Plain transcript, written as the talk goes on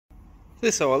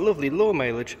This is our lovely low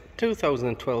mileage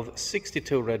 2012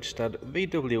 62 registered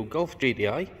VW Golf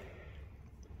GTI.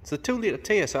 It's a 2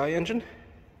 litre TSI engine.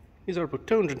 These are about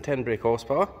 210 brake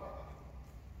horsepower.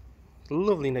 It's a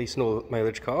lovely nice low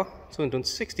mileage car. It's only done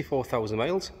 64,000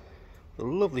 miles. A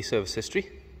lovely service history.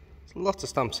 There's lots of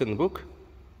stamps in the book.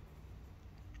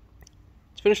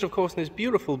 It's finished of course in this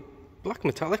beautiful black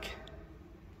metallic.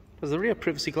 There's the rear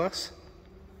privacy glass.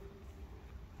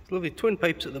 There's lovely twin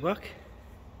pipes at the back.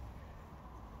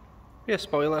 Rear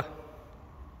spoiler,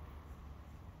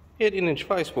 18-inch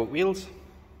 5-spoke wheels,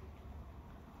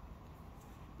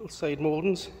 little side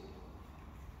mouldings,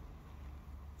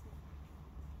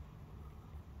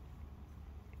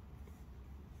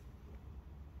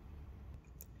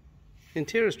 the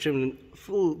interior is trimmed in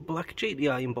full black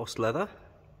GTI embossed leather.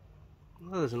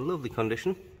 Leather's in lovely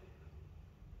condition.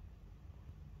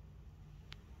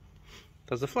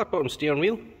 There's the flat bottom steering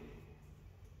wheel.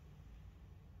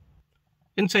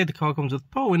 Inside the car comes with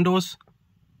power windows,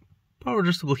 power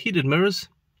adjustable heated mirrors,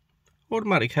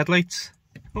 automatic headlights,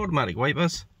 automatic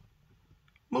wipers,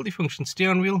 multifunction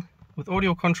steering wheel with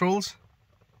audio controls,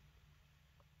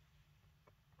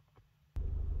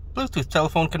 Bluetooth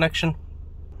telephone connection,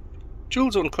 dual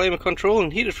zone climate control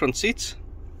and heated front seats.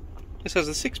 This has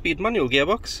a 6-speed manual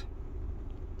gearbox.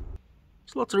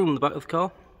 There's lots of room in the back of the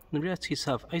car. The rear seats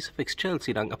have Isofix child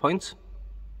seat anchor points.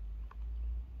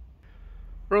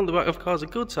 Around the back of the car is a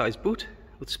good sized boot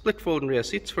with split folding rear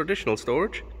seats for additional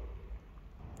storage.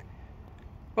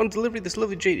 On delivery, this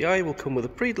lovely GTI will come with a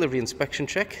pre-delivery inspection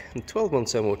check and 12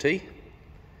 months MOT.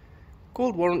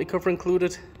 Gold warranty cover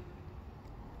included,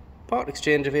 part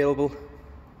exchange available,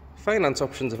 finance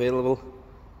options available.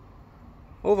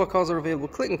 All of our cars are available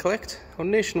click and collect, or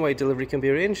nationwide delivery can be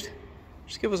arranged.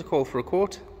 Just give us a call for a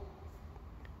quote.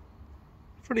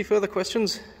 For any further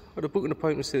questions or to book an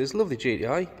appointment to this lovely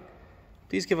GTI,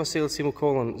 please give our sales team a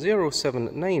call on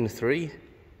 0793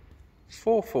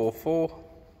 444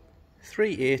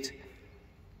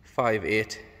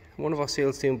 3858. One of our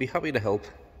sales team will be happy to help.